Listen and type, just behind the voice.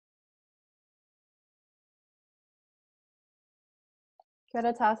Kia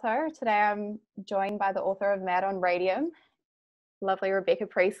ora tātou. Today I'm joined by the author of Mad on Radium, lovely Rebecca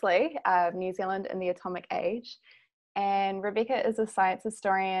Priestley, New Zealand in the Atomic Age. And Rebecca is a science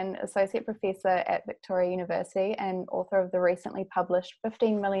historian, associate professor at Victoria University, and author of the recently published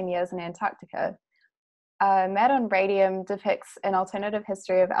 15 Million Years in Antarctica. Mad on Radium depicts an alternative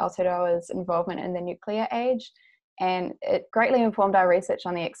history of Aotearoa's involvement in the nuclear age, and it greatly informed our research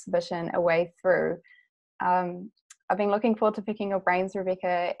on the exhibition A Way Through. I've been looking forward to picking your brains,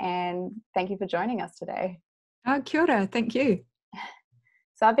 Rebecca, and thank you for joining us today. Oh, kia ora, thank you.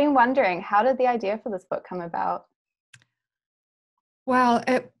 So I've been wondering, how did the idea for this book come about? Well,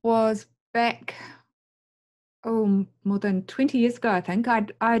 it was back, more than 20 years ago, I think.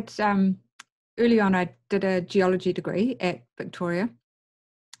 Early on, I did a geology degree at Victoria.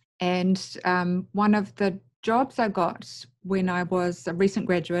 And one of the jobs I got when I was a recent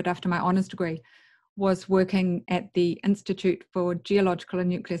graduate after my honours degree was working at the Institute for Geological and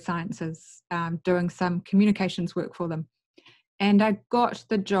Nuclear Sciences, doing some communications work for them. And I got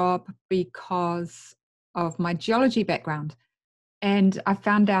the job because of my geology background. And I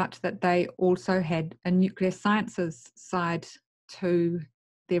found out that they also had a nuclear sciences side to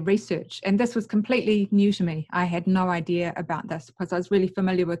their research. And this was completely new to me. I had no idea about this because I was really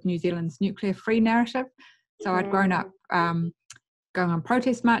familiar with New Zealand's nuclear-free narrative. So I'd grown up going on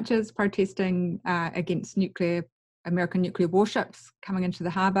protest marches, protesting against American nuclear warships coming into the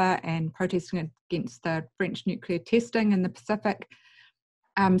harbour and protesting against the French nuclear testing in the Pacific.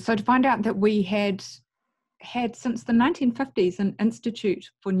 So to find out that we had since the 1950s an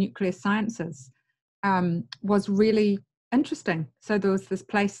Institute for Nuclear Sciences was really interesting. So there was this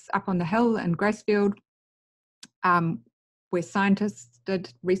place up on the hill in Gracefield where scientists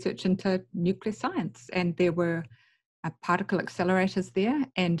did research into nuclear science, and there were particle accelerators there,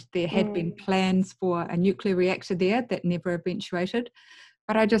 and there had been plans for a nuclear reactor there that never eventuated.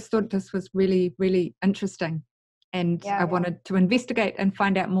 But I just thought this was really, really interesting, and I wanted to investigate and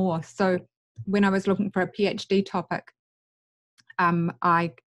find out more. So when I was looking for a PhD topic,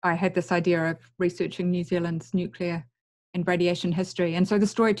 I had this idea of researching New Zealand's nuclear and radiation history, and so the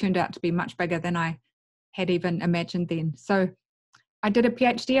story turned out to be much bigger than I had even imagined then. So I did a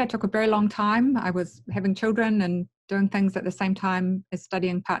PhD. I took a very long time. I was having children and doing things at the same time as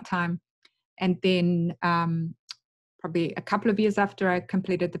studying part-time. And then probably a couple of years after I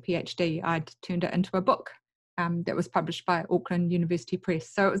completed the PhD, I'd turned it into a book that was published by Auckland University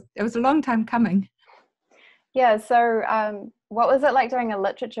Press. So it was a long time coming. Yeah, so what was it like doing a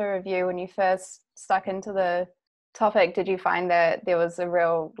literature review when you first stuck into the topic? Did you find that there was a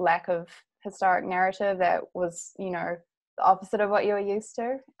real lack of historic narrative that was, the opposite of what you were used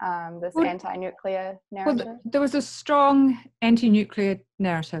to, this anti-nuclear narrative? Well, there was a strong anti-nuclear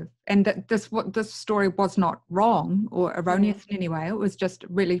narrative, and that this story was not wrong or erroneous in any way. It was just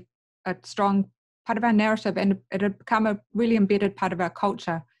really a strong part of our narrative, and it had become a really embedded part of our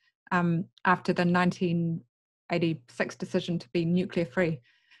culture after the 1986 decision to be nuclear free.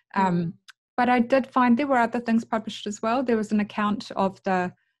 But I did find there were other things published as well. There was an account of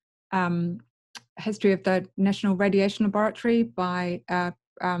the history of the National Radiation Laboratory by a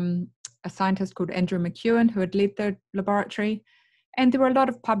scientist called Andrew McCahon, who had led the laboratory, and there were a lot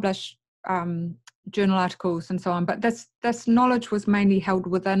of published journal articles and so on, but this knowledge was mainly held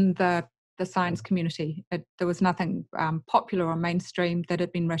within the science community. There was nothing popular or mainstream that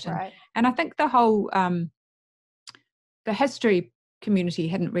had been written. Right. And I think the whole the history community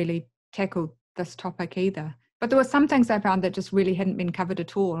hadn't really tackled this topic either. But there were some things I found that just really hadn't been covered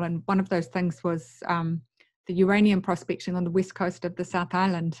at all. And one of those things was the uranium prospecting on the west coast of the South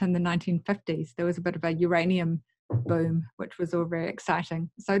Island in the 1950s. There was a bit of a uranium boom, which was all very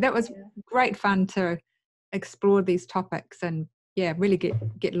exciting. So that was great fun to explore these topics and really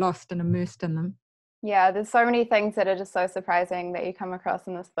get lost and immersed in them. Yeah, there's so many things that are just so surprising that you come across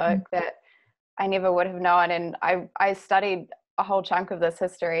in this book that I never would have known. And I studied a whole chunk of this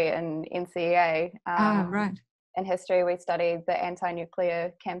history in NCEA. Right. In history, we studied the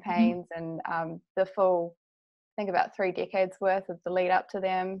anti-nuclear campaigns and the full, I think about 3 decades worth of the lead up to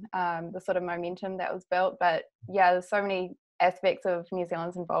them, the sort of momentum that was built. But yeah, there's so many aspects of New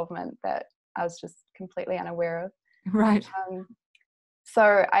Zealand's involvement that I was just completely unaware of. Right.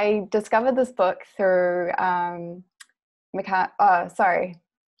 So I discovered this book through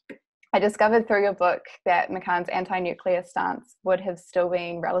I discovered through your book that McCahon's anti-nuclear stance would have still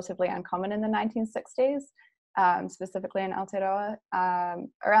been relatively uncommon in the 1960s. Specifically in Aotearoa,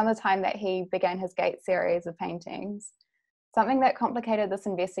 around the time that he began his Gate series of paintings. Something that complicated this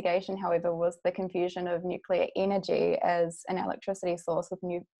investigation, however, was the confusion of nuclear energy as an electricity source with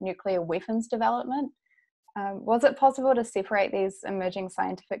nuclear weapons development. Was it possible to separate these emerging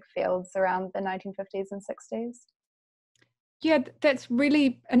scientific fields around the 1950s and 60s? Yeah, that's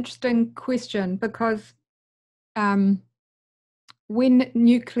really interesting question, because when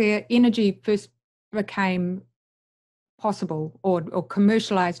nuclear energy first became possible, or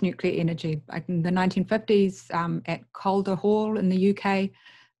commercialized nuclear energy, like in the 1950s, at Calder Hall in the UK,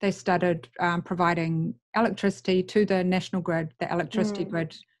 they started providing electricity to the national grid, the electricity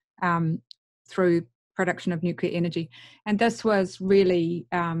grid, through production of nuclear energy. And this was really,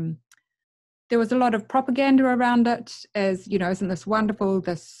 there was a lot of propaganda around it, as, you know, isn't this wonderful,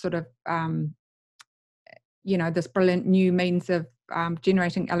 this sort of, you know, this brilliant new means of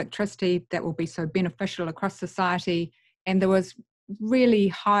generating electricity that will be so beneficial across society. And there was really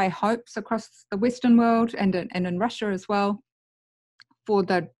high hopes across the Western world and in Russia as well, for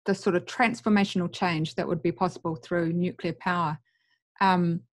the sort of transformational change that would be possible through nuclear power.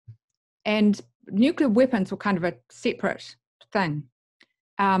 And nuclear weapons were kind of a separate thing.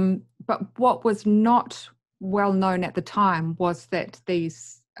 But what was not well known at the time was that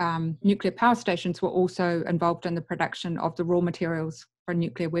these nuclear power stations were also involved in the production of the raw materials for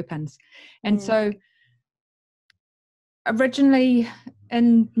nuclear weapons. And so originally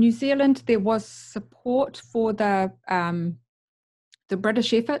in New Zealand, there was support for the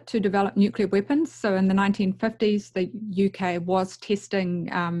British effort to develop nuclear weapons. So in the 1950s, the UK was testing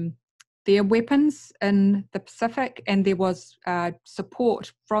their weapons in the Pacific, and there was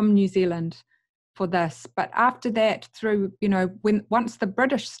support from New Zealand for this. But after that, through, you know, once the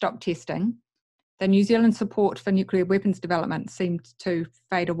British stopped testing, the New Zealand support for nuclear weapons development seemed to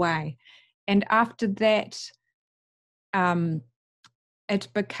fade away. And after that, it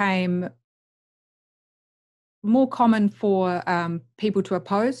became more common for people to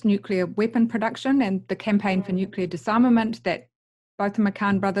oppose nuclear weapon production, and the campaign for nuclear disarmament that both the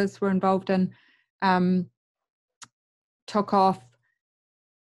McCahon brothers were involved in took off.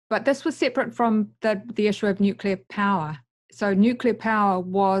 But this was separate from the issue of nuclear power. So nuclear power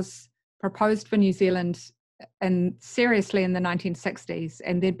was proposed for New Zealand seriously in the 1960s,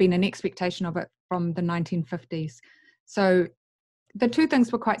 and there'd been an expectation of it from the 1950s. So the two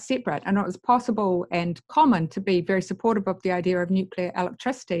things were quite separate, and it was possible and common to be very supportive of the idea of nuclear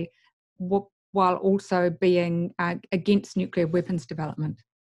electricity while also being against nuclear weapons development.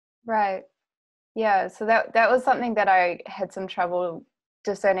 Right. Yeah, so that was something that I had some trouble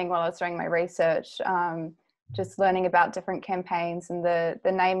discerning while I was doing my research, just learning about different campaigns, and the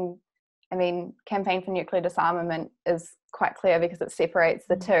name, I mean, Campaign for Nuclear Disarmament is quite clear because it separates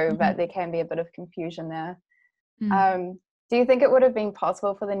the two, but there can be a bit of confusion there. Do you think it would have been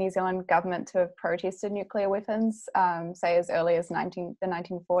possible for the New Zealand government to have protested nuclear weapons, say as early as the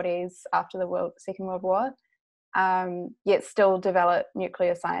 1940s after the Second World War, yet still develop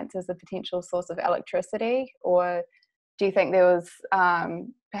nuclear science as a potential source of electricity? Or do you think there was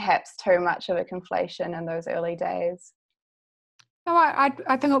perhaps too much of a conflation in those early days? No,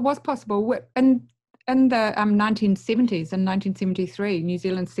 I think it was possible. In the 1970s, in 1973, New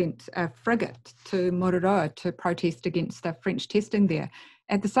Zealand sent a frigate to Mororoa to protest against the French testing there.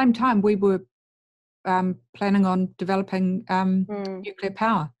 At the same time, we were planning on developing nuclear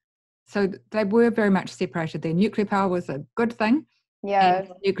power. So they were very much separated there. Nuclear power was a good thing. Yeah.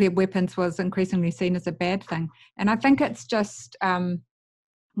 And nuclear weapons was increasingly seen as a bad thing. And I think it's just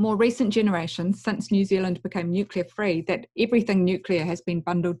more recent generations, since New Zealand became nuclear free, that everything nuclear has been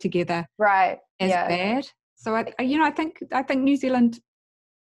bundled together as bad. So I think New Zealand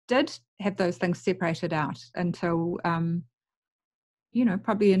did have those things separated out until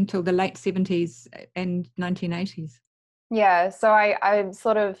probably until the late 70s and 1980s. Yeah, so I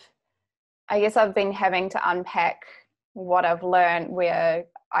guess I've been having to unpack what I've learned, where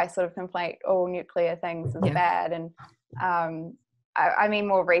I sort of complain, all nuclear things is bad, and I mean,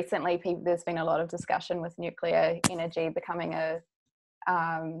 more recently, there's been a lot of discussion with nuclear energy becoming an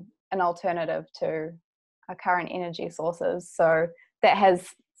alternative to our current energy sources. So that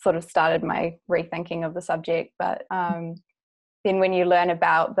has sort of started my rethinking of the subject. But then when you learn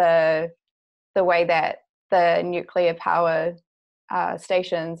about the way that the nuclear power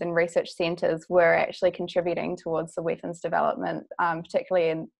stations and research centres were actually contributing towards the weapons development, particularly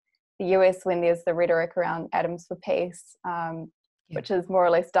in the US, when there's the rhetoric around atoms for peace, which is more or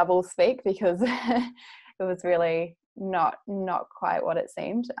less double speak, because it was really not quite what it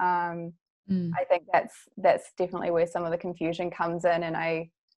seemed. I think that's definitely where some of the confusion comes in, and I'm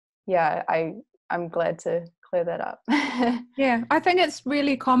glad to clear that up. Yeah, I think it's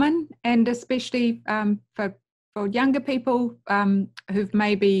really common, and especially for younger people who've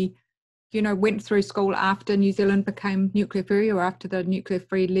maybe went through school after New Zealand became nuclear free, or after the nuclear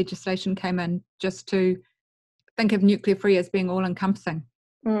free legislation came in, just to think of nuclear free as being all encompassing.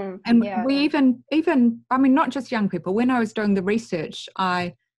 And yeah. we even, I mean, not just young people. When I was doing the research,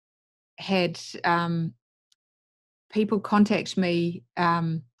 I had people contact me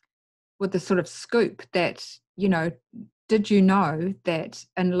with the sort of scoop that, you know, did you know that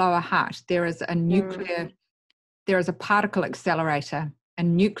in Lower Hutt there is a there is a particle accelerator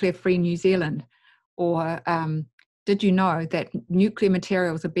in nuclear free New Zealand? Or did you know that nuclear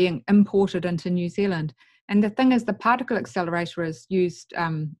materials are being imported into New Zealand? And the thing is, the particle accelerator is used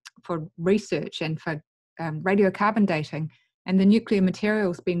for research and for radiocarbon dating, and the nuclear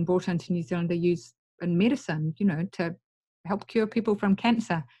materials being brought into New Zealand are used in medicine, you know, to help cure people from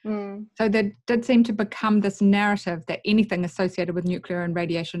cancer. So there did seem to become this narrative that anything associated with nuclear and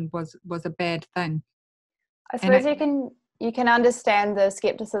radiation was a bad thing. I suppose you can understand the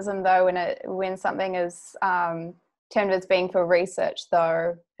skepticism though when something is termed as being for research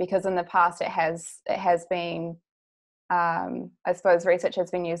though, because in the past it has been I suppose research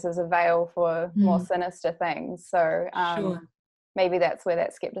has been used as a veil for more sinister things. So Sure. Maybe that's where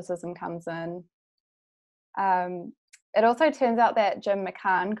that skepticism comes in. It also turns out that Jim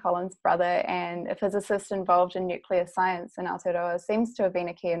McCahon, Colin's brother, and a physicist involved in nuclear science in Aotearoa, seems to have been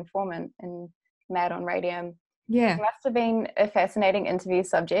a key informant in Mad on Radium. Yeah. He must have been a fascinating interview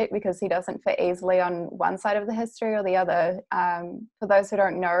subject because he doesn't fit easily on one side of the history or the other. For those who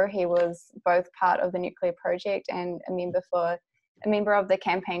don't know, he was both part of the nuclear project and a member of the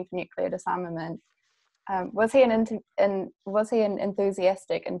campaign for nuclear disarmament. Was he an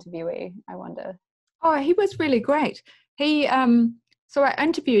enthusiastic interviewee, I wonder? Oh, he was really great. He so I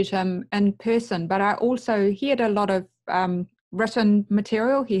interviewed him in person, but he had a lot of written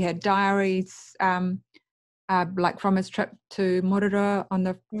material. He had diaries, like from his trip to Moroa on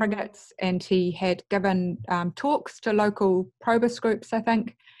the frigates, and he had given talks to local probus groups, I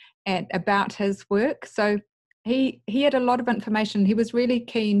think, about his work. So he had a lot of information. He was really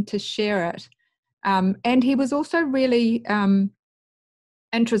keen to share it, and he was also really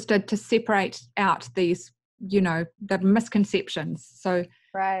interested to separate out these, you know, the misconceptions. So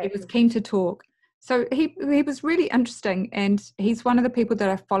he was keen to talk. So he was really interesting, and he's one of the people that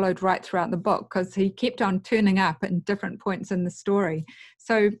I followed right throughout the book because he kept on turning up at different points in the story.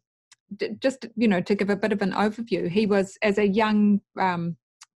 So just, you know, to give a bit of an overview, he was, as a young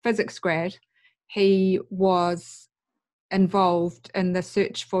physics grad, he was involved in the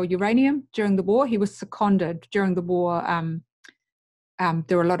search for uranium during the war. He was seconded during the war.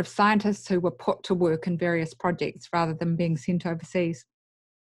 There were a lot of scientists who were put to work in various projects rather than being sent overseas.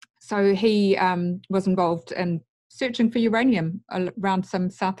 So he was involved in searching for uranium around some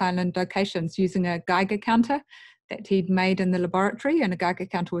South Island locations using a Geiger counter that he'd made in the laboratory. And a Geiger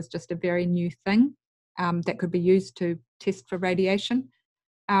counter was just a very new thing that could be used to test for radiation.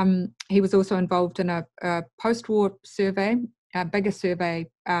 He was also involved in a post-war survey, a bigger survey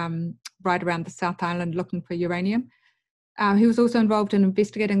right around the South Island looking for uranium. He was also involved in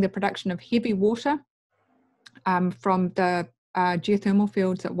investigating the production of heavy water from the geothermal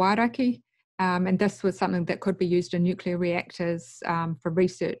fields at Wairakei, and this was something that could be used in nuclear reactors for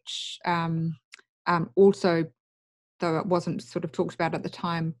research. Also, though it wasn't sort of talked about at the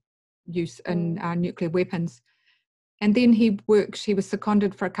time, use in nuclear weapons. And then he was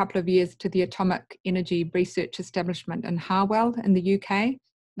seconded for a couple of years to the Atomic Energy Research Establishment in Harwell in the UK,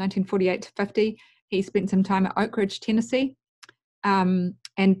 1948 to 50. He spent some time at Oak Ridge, Tennessee. And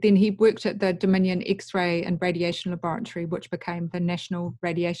then he worked at the Dominion X-ray and Radiation Laboratory, which became the National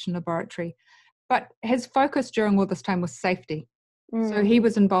Radiation Laboratory. But his focus during all this time was safety. So he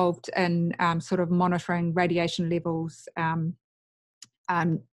was involved in sort of monitoring radiation levels,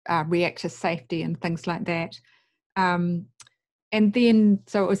 reactor safety and things like that. And then,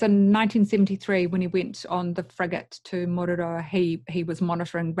 so it was in 1973 when he went on the frigate to Moroa, he was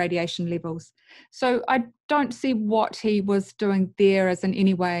monitoring radiation levels. So I don't see what he was doing there as in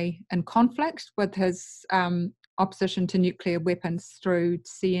any way in conflict with his opposition to nuclear weapons through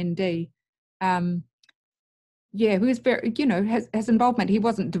CND. He was very, you know, his involvement, he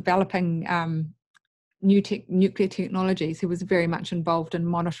wasn't developing nuclear technologies. He was very much involved in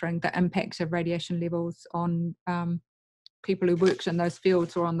monitoring the impact of radiation levels on people who worked in those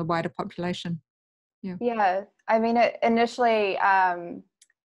fields or on the wider population. Yeah, I mean, initially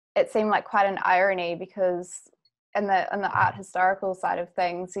it seemed like quite an irony because in the art historical side of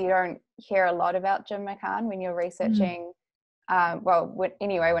things, you don't hear a lot about Jim McCahon when you're researching.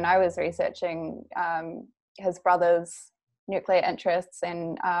 When I was researching his brother's nuclear interests,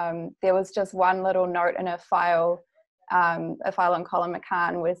 and there was just one little note in a file on Colin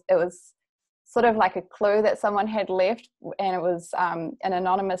McCahon it was sort of like a clue that someone had left, and it was an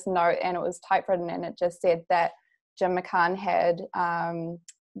anonymous note, and it was typewritten, and it just said that Jim McCahon had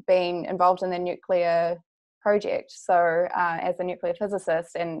been involved in the nuclear project, so as a nuclear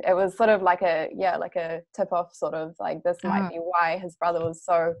physicist, and it was sort of like a tip-off, sort of like this might be why his brother was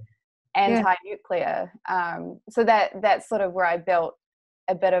so anti-nuclear. So that's sort of where I built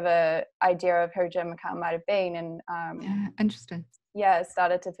a bit of a idea of who Jim McCahon might have been, and interesting.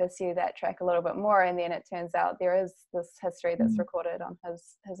 Started to pursue that track a little bit more, and then it turns out there is this history that's recorded on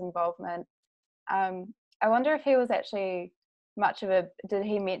his involvement. I wonder if he was actually did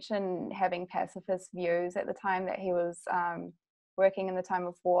he mention having pacifist views at the time that he was working in the time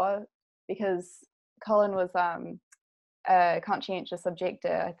of war? Because Colin was a conscientious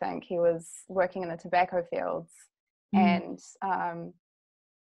objector. I think he was working in the tobacco fields, and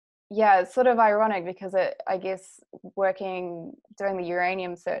it's sort of ironic because I guess doing the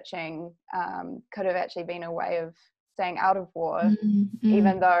uranium searching could have actually been a way of staying out of war,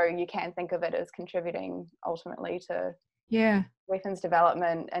 even though you can think of it as contributing ultimately to weapons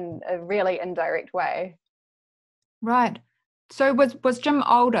development in a really indirect way. Right. So was Jim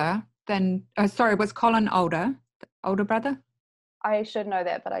older than? Was Colin older brother? I should know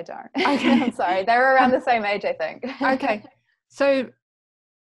that, but I don't. Okay. I'm sorry. They were around the same age, I think. Okay. So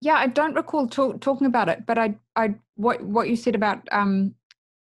I don't recall talking about it, but what you said about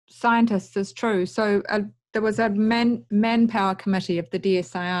scientists is true. So there was a manpower committee of the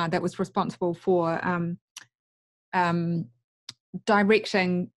DSIR that was responsible for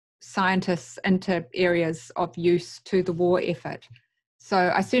directing scientists into areas of use to the war effort. So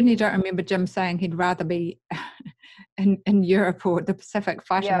I certainly don't remember Jim saying he'd rather be in Europe or the Pacific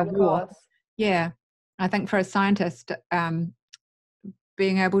fighting a war. Course. Yeah, I think for a scientist,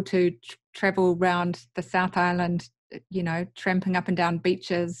 being able to travel around the South Island, tramping up and down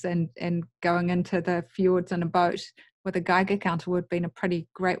beaches and going into the fjords in a boat with a Geiger counter would have been a pretty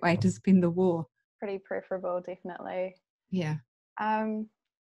great way to spend the war. Pretty preferable, definitely. Yeah.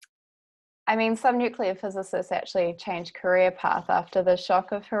 I mean, some nuclear physicists actually changed career path after the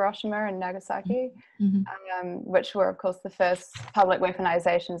shock of Hiroshima and Nagasaki, which were, of course, the first public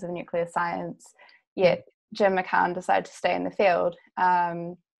weaponizations of nuclear science. Yet Jim McCahon decided to stay in the field.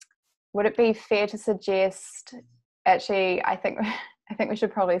 Would it be fair to suggest? Actually, I think we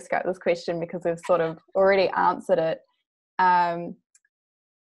should probably scrap this question because we've sort of already answered it. I'll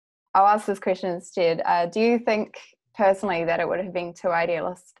ask this question instead. Do you think personally that it would have been too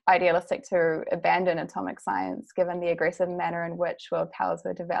idealistic to abandon atomic science given the aggressive manner in which world powers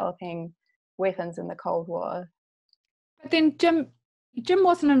were developing weapons in the Cold War? But then Jim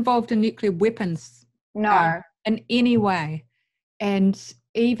wasn't involved in nuclear weapons in any way. And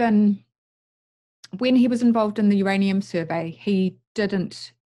even when he was involved in the uranium survey, he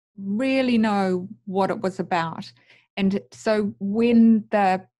didn't really know what it was about. And so when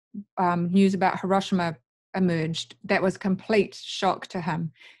the news about Hiroshima emerged, that was complete shock to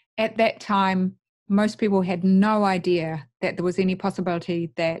him. At that time, most people had no idea that there was any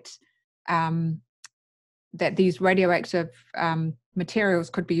possibility that that these radioactive materials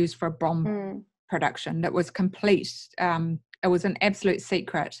could be used for a bomb production. That was complete. It was an absolute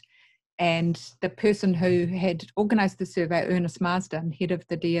secret. And the person who had organised the survey, Ernest Marsden, head of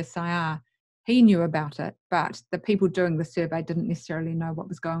the DSIR, he knew about it, but the people doing the survey didn't necessarily know what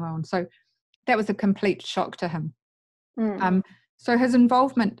was going on. So that was a complete shock to him. So his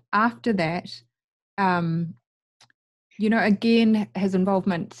involvement after that, again, his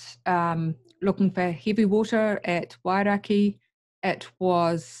involvement looking for heavy water at Wairaki, it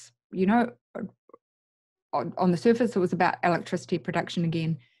was, on the surface, it was about electricity production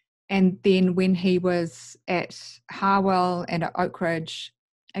again. And then when he was at Harwell and at Oak Ridge,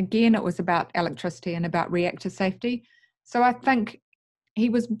 again, it was about electricity and about reactor safety. So I think he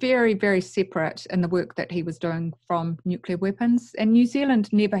was very, very separate in the work that he was doing from nuclear weapons. And New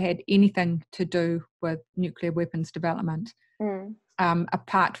Zealand never had anything to do with nuclear weapons development,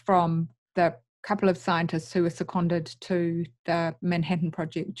 apart from the couple of scientists who were seconded to the Manhattan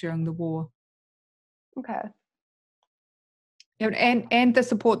Project during the war. Okay. And the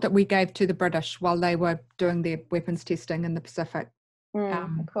support that we gave to the British while they were doing their weapons testing in the Pacific. Of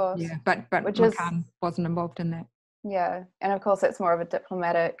course. Yeah, but McCahon wasn't involved in that. Yeah, and of course it's more of a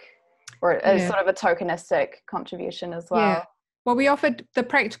diplomatic or sort of a tokenistic contribution as well. Yeah. Well, we offered, the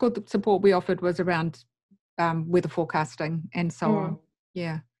practical support we offered was around weather forecasting and so on.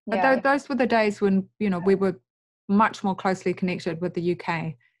 Yeah. But those were the days when, we were much more closely connected with the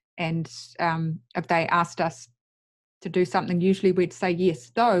UK. And if they asked us to do something, usually we'd say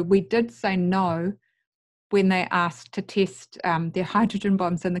yes. Though we did say no when they asked to test their hydrogen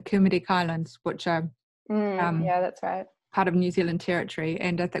bombs in the Kermadec Islands, which are... yeah, that's right. part of New Zealand territory,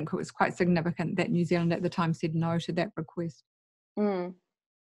 and I think it was quite significant that New Zealand at the time said no to that request. Mm.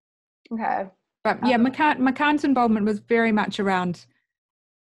 Okay. But yeah, McCahon's involvement was very much around,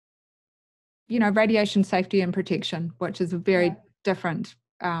 radiation safety and protection, which is a very different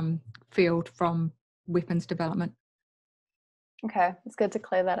field from weapons development. Okay, it's good to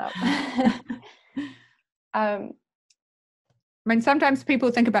clear that up. I mean, sometimes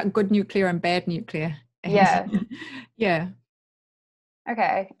people think about good nuclear and bad nuclear. And yeah.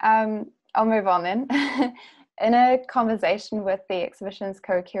 Okay, I'll move on then. In a conversation with the exhibition's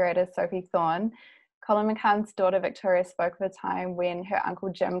co-curator Sophie Thorne, Colin McCahon's daughter Victoria spoke of a time when her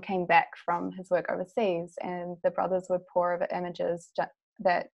uncle Jim came back from his work overseas, and the brothers would pore over images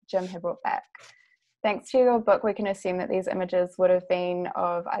that Jim had brought back. Thanks to your book, we can assume that these images would have been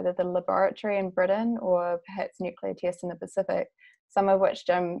of either the laboratory in Britain or perhaps nuclear tests in the Pacific, some of which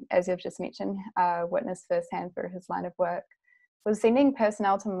Jim, as you've just mentioned, witnessed firsthand through his line of work. Was sending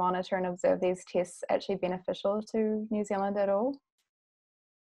personnel to monitor and observe these tests actually beneficial to New Zealand at all?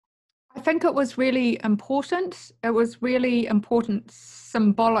 I think it was really important. It was really important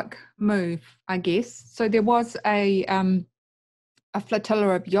symbolic move, I guess. So there was a flotilla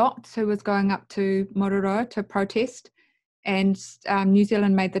of yachts who was going up to Mororoa to protest, and New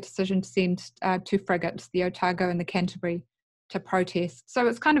Zealand made the decision to send 2 frigates, the Otago and the Canterbury, to protest. So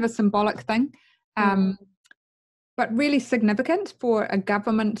it's kind of a symbolic thing, but really significant for a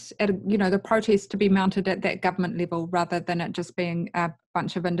government, the protest to be mounted at that government level rather than it just being a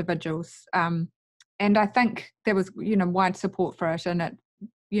bunch of individuals. And I think there was, wide support for it, and it,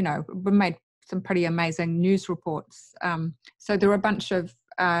 we made some pretty amazing news reports. So there were a bunch of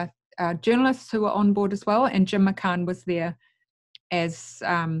journalists who were on board as well, and Jim McCahon was there as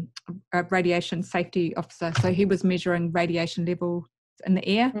a radiation safety officer. So he was measuring radiation level in the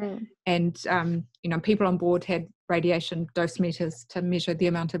air, and people on board had radiation dosimeters to measure the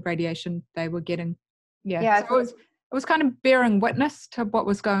amount of radiation they were getting. So it was kind of bearing witness to what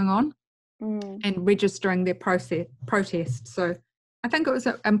was going on and registering their protest. So I think it was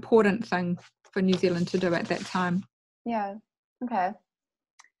an important thing for New Zealand to do at that time. Yeah, okay.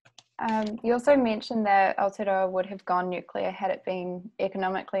 You also mentioned that Aotearoa would have gone nuclear had it been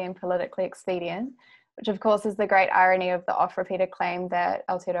economically and politically expedient, which of course is the great irony of the oft-repeated claim that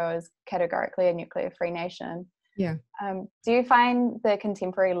Aotearoa is categorically a nuclear-free nation. Yeah. Do you find the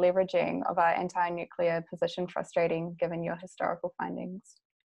contemporary leveraging of our anti-nuclear position frustrating, given your historical findings?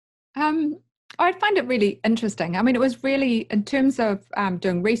 I find it really interesting. I mean, it was really, in terms of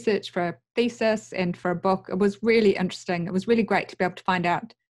doing research for a thesis and for a book, it was really interesting. It was really great to be able to find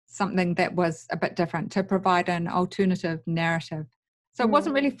out something that was a bit different, to provide an alternative narrative. So it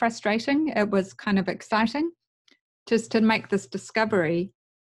wasn't really frustrating. It was kind of exciting just to make this discovery.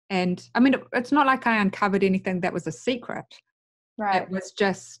 And I mean, it's not like I uncovered anything that was a secret. Right. It was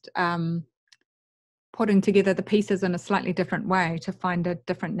just putting together the pieces in a slightly different way to find a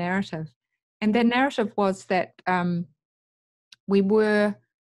different narrative. And that narrative was that we were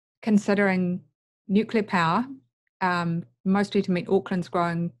considering nuclear power, mostly to meet Auckland's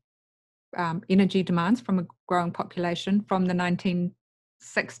growing energy demands from a growing population from the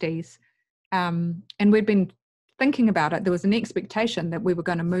 1960s. And we'd been thinking about it. There was an expectation that we were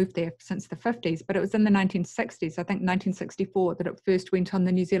going to move there since the 50s, but it was in the 1960s, I think 1964, that it first went on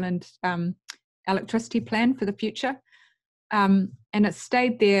the New Zealand electricity plan for the future. And it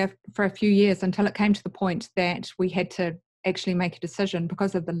stayed there for a few years until it came to the point that we had to actually make a decision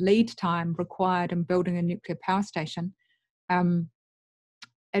because of the lead time required in building a nuclear power station.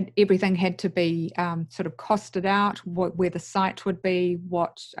 And everything had to be sort of costed out, where the site would be,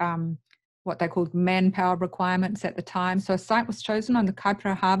 what they called manpower requirements at the time. So a site was chosen on the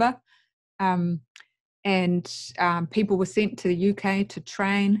Kaipara Harbour, and people were sent to the UK to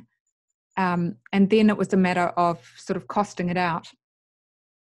train. And then it was a matter of sort of costing it out.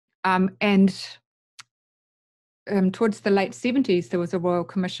 And towards the late 70s, there was a Royal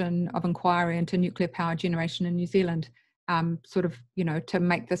Commission of Inquiry into nuclear power generation in New Zealand, sort of, to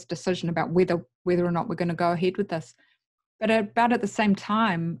make this decision about whether or not we're going to go ahead with this. But about at the same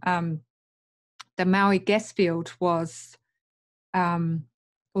time, the Maui gas field was,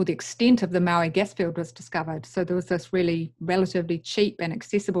 or the extent of the Maui gas field was discovered. So there was this really relatively cheap and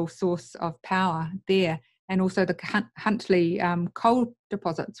accessible source of power there. And also the Huntly coal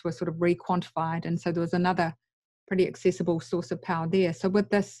deposits were sort of re-quantified. And so there was another pretty accessible source of power there. So with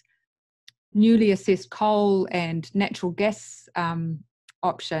this newly assessed coal and natural gas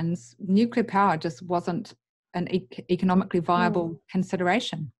options, nuclear power just wasn't an economically viable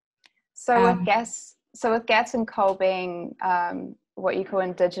consideration. So with gas and coal being what you call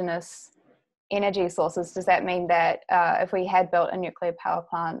indigenous energy sources, does that mean that if we had built a nuclear power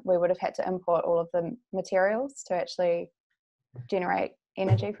plant, we would have had to import all of the materials to actually generate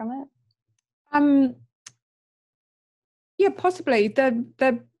energy from it? Yeah, possibly.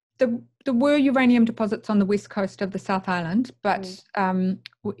 There were uranium deposits on the west coast of the South Island, but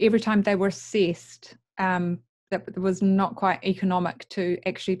every time they were assessed, that it was not quite economic to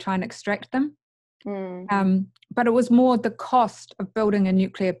actually try and extract them. But it was more the cost of building a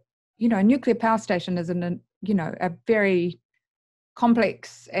nuclear power station is a very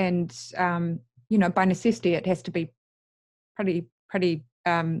complex and, by necessity, it has to be pretty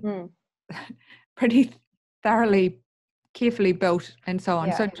thoroughly, carefully built and so on.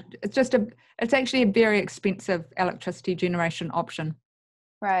 Yeah. So it's actually a very expensive electricity generation option.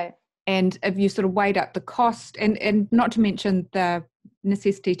 Right. And if you sort of weighed up the cost and not to mention the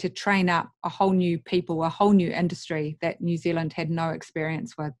necessity to train up a whole new people, a whole new industry that New Zealand had no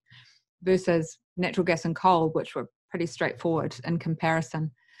experience with, versus natural gas and coal, which were pretty straightforward in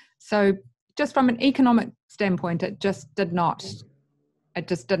comparison. So just from an economic standpoint, it just didn't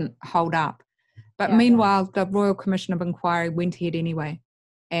hold up. But meanwhile, the Royal Commission of Inquiry went ahead anyway.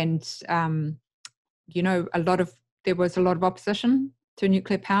 And, there was a lot of opposition to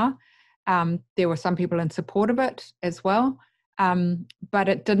nuclear power. There were some people in support of it as well. But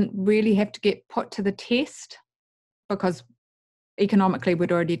it didn't really have to get put to the test because economically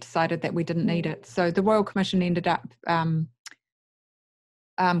we'd already decided that we didn't need it. So the Royal Commission ended up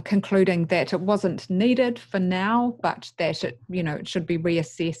concluding that it wasn't needed for now, but that it should be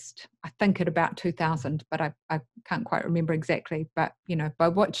reassessed, I think at about 2000, but I can't quite remember exactly. But, by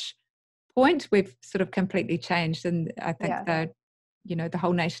which point we've sort of completely changed. And I think the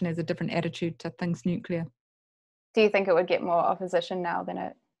whole nation has a different attitude to things nuclear. Do you think it would get more opposition now than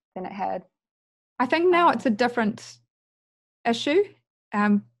it had? I think now it's a different issue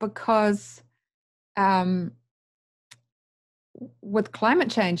because with climate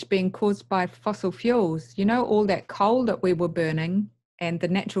change being caused by fossil fuels, all that coal that we were burning and the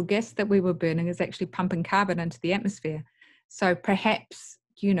natural gas that we were burning is actually pumping carbon into the atmosphere. So perhaps,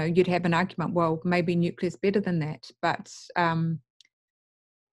 you'd have an argument, well, maybe nuclear is better than that. But,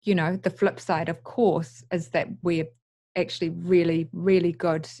 the flip side, of course, is that we're actually really, really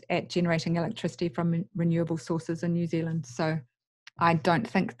good at generating electricity from renewable sources in New Zealand. So I don't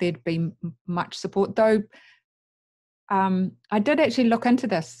think there'd be much support, though. I did actually look into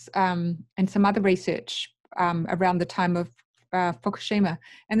this and some other research around the time of Fukushima,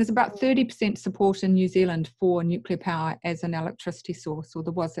 and there's about 30% support in New Zealand for nuclear power as an electricity source, or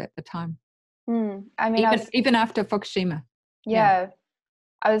there was at the time. Even after Fukushima. Yeah,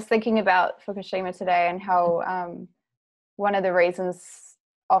 I was thinking about Fukushima today and how one of the reasons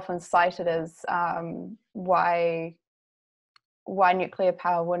often cited is why nuclear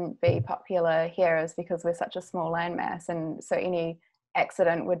power wouldn't be popular here is because we're such a small landmass, and so any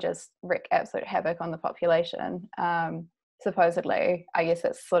accident would just wreak absolute havoc on the population. Supposedly, I guess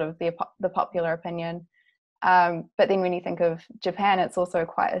that's sort of the popular opinion. But then when you think of Japan, it's also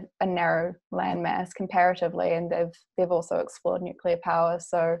quite a narrow landmass comparatively, and they've also explored nuclear power.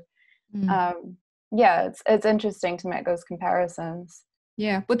 So it's interesting to make those comparisons.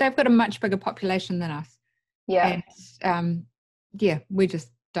 Yeah, but they've got a much bigger population than us. Yeah. And, we just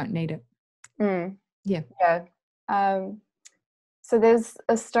don't need it. So there's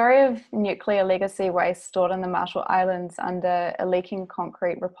a story of nuclear legacy waste stored in the Marshall Islands under a leaking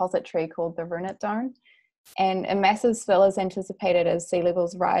concrete repository called the Runit Dome, and a massive spill is anticipated as sea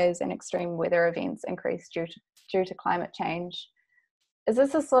levels rise and extreme weather events increase due to climate change. Is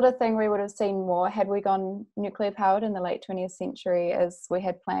this the sort of thing we would have seen more had we gone nuclear powered in the late 20th century as we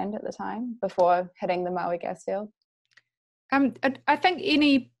had planned at the time before hitting the Maui gas field? I think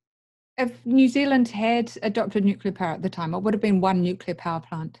if New Zealand had adopted nuclear power at the time, it would have been one nuclear power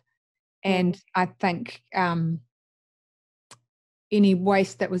plant. And I think any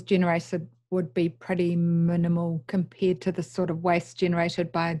waste that was generated would be pretty minimal compared to the sort of waste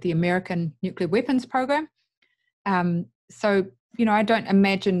generated by the American nuclear weapons program. So, I don't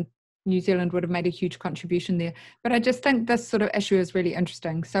imagine New Zealand would have made a huge contribution there. But I just think this sort of issue is really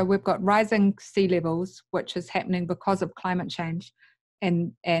interesting. So we've got rising sea levels, which is happening because of climate change.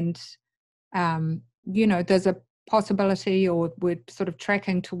 And there's a possibility, or we're sort of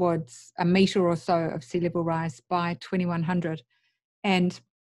tracking towards a metre or so of sea level rise by 2100. And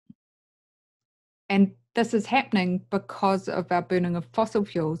this is happening because of our burning of fossil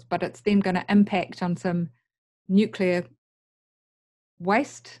fuels, but it's then going to impact on some nuclear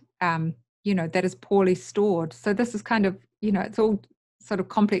waste, that is poorly stored. So this is kind of, it's all sort of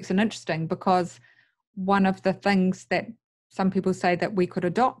complex and interesting, because one of the things that some people say that we could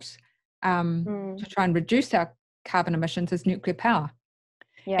adopt to try and reduce our carbon emissions is nuclear power.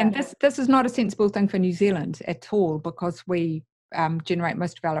 Yeah. And this is not a sensible thing for New Zealand at all, because we generate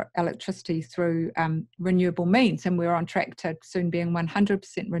most of our electricity through renewable means, and we're on track to soon being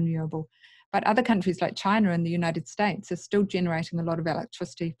 100% renewable. But other countries like China and the United States are still generating a lot of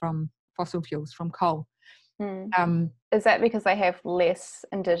electricity from fossil fuels, from coal. Is that because they have less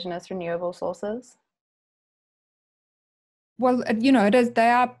indigenous renewable sources? Well, you know, it is.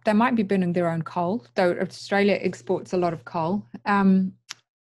 They might be burning their own coal, though Australia exports a lot of coal.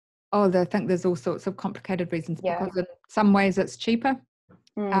 I think there's all sorts of complicated reasons, because in some ways it's cheaper.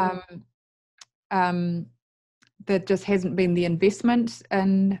 There just hasn't been the investment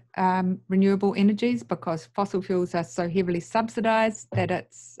in renewable energies, because fossil fuels are so heavily subsidised that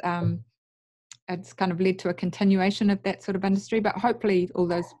it's kind of led to a continuation of that sort of industry. But hopefully all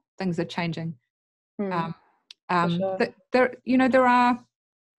those things are changing. Sure. There are,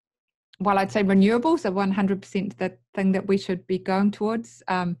 well, I'd say renewables are 100% the thing that we should be going towards.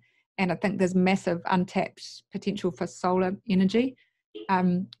 And I think there's massive untapped potential for solar energy.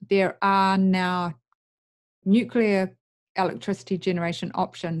 There are now nuclear electricity generation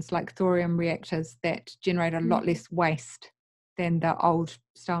options like thorium reactors that generate a lot less waste than the old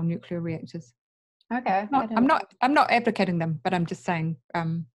style nuclear reactors. Okay. I'm not advocating them, but I'm just saying.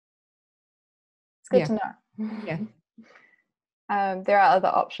 It's good to know. Yeah. There are other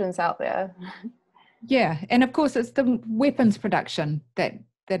options out there. Yeah, and of course it's the weapons production that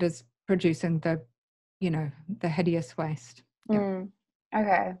is producing the hideous waste. Yeah.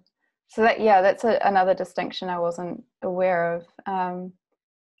 Okay. So that's another distinction I wasn't aware of.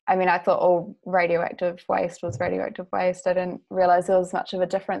 I mean, I thought all radioactive waste was radioactive waste. I didn't realise there was much of a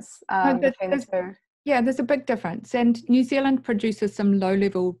difference between the two. Yeah, there's a big difference. And New Zealand produces some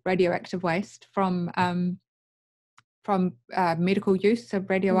low-level radioactive waste from medical use of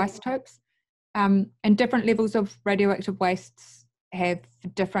radioisotopes. And different levels of radioactive wastes have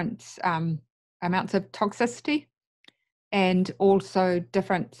different amounts of toxicity, and also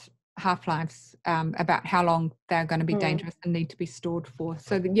different half-lives about how long they're going to be dangerous and need to be stored for.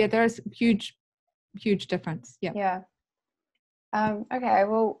 So there is huge difference. Okay,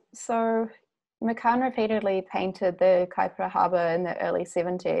 well, so McCahon repeatedly painted the Kaipara Harbour in the early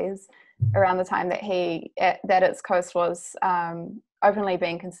 70s, around the time that its coast was openly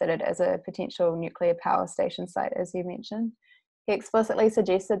being considered as a potential nuclear power station site, as you mentioned. He explicitly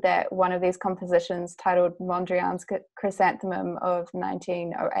suggested that one of these compositions, titled Mondrian's Chrysanthemum of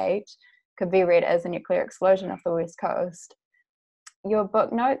 1908, could be read as a nuclear explosion off the west coast. Your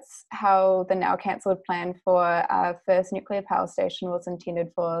book notes how the now cancelled plan for our first nuclear power station was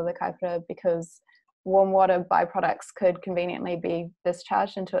intended for the Kaipara because warm water byproducts could conveniently be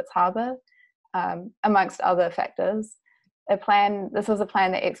discharged into its harbour, amongst other factors. This was a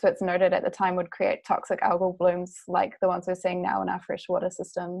plan that experts noted at the time would create toxic algal blooms like the ones we're seeing now in our freshwater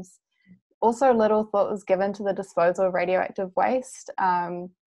systems. Also, little thought was given to the disposal of radioactive waste,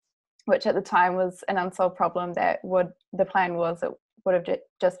 which at the time was an unsolved problem that the plan was it would have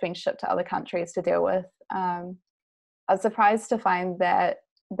just been shipped to other countries to deal with. I was surprised to find that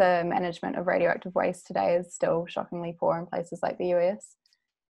the management of radioactive waste today is still shockingly poor in places like the US.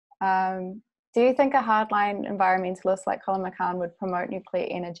 Do you think a hardline environmentalist like Colin McCahon would promote nuclear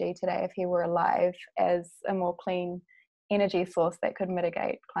energy today if he were alive as a more clean energy source that could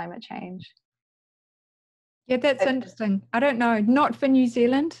mitigate climate change? Yeah, that's interesting. I don't know, not for New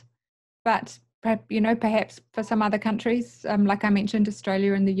Zealand, but perhaps for some other countries, like I mentioned,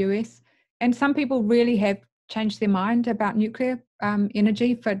 Australia and the US. And some people really have changed their mind about nuclear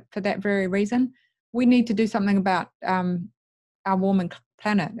energy for that very reason. We need to do something about our warming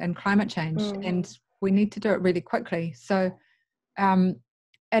planet and climate change, and we need to do it really quickly. So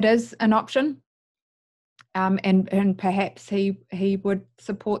it is an option, and perhaps he would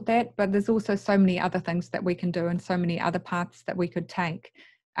support that, but there's also so many other things that we can do and so many other paths that we could take.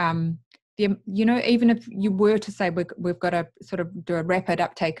 Even if you were to say we've got to sort of do a rapid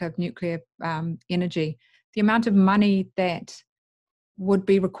uptake of nuclear energy, the amount of money that would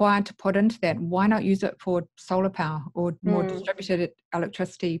be required to put into that, why not use it for solar power or more distributed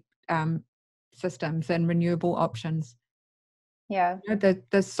electricity systems and renewable options? Yeah,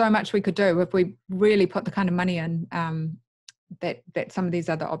 there's so much we could do if we really put the kind of money in that some of these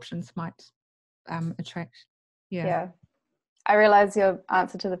other options might attract. Yeah. I realise your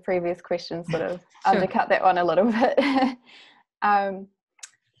answer to the previous question sort of undercut that one a little bit.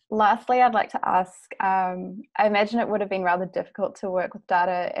 Lastly, I'd like to ask, I imagine it would have been rather difficult to work with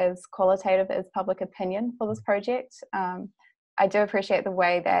data as qualitative as public opinion for this project. I do appreciate the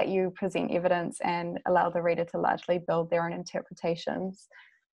way that you present evidence and allow the reader to largely build their own interpretations.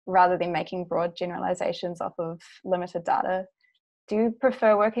 rather than making broad generalizations off of limited data. Do you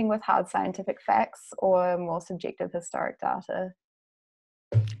prefer working with hard scientific facts or more subjective historic data?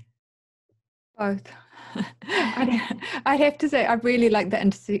 Both. I'd have to say I really like the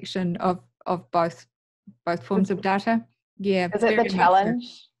intersection of both forms of data. Yeah. Is it the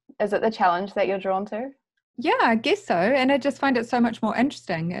challenge? Is it the challenge that you're drawn to? Yeah, I guess so. And I just find it so much more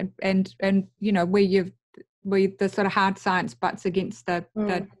interesting, and you know, where the sort of hard science butts against the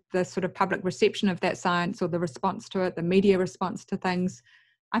sort of public reception of that science, or the response to it, the media response to things.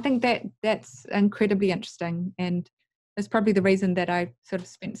 I think that's incredibly interesting, and it's probably the reason that I sort of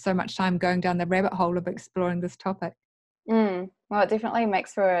spent so much time going down the rabbit hole of exploring this topic. Well, it definitely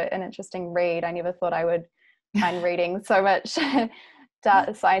makes for an interesting read. I never thought I would find reading so much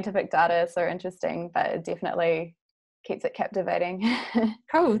scientific data so interesting, but it definitely keeps it captivating.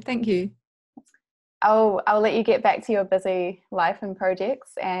 Cool, thank you. I'll let you get back to your busy life and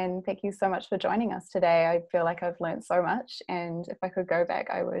projects, and thank you so much for joining us today. I feel like I've learned so much, and if I could go back,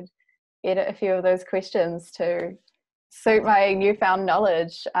 I would edit a few of those questions to suit my newfound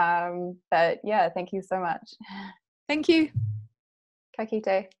knowledge. But yeah, thank you so much. Thank you. Ka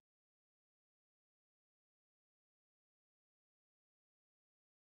kite.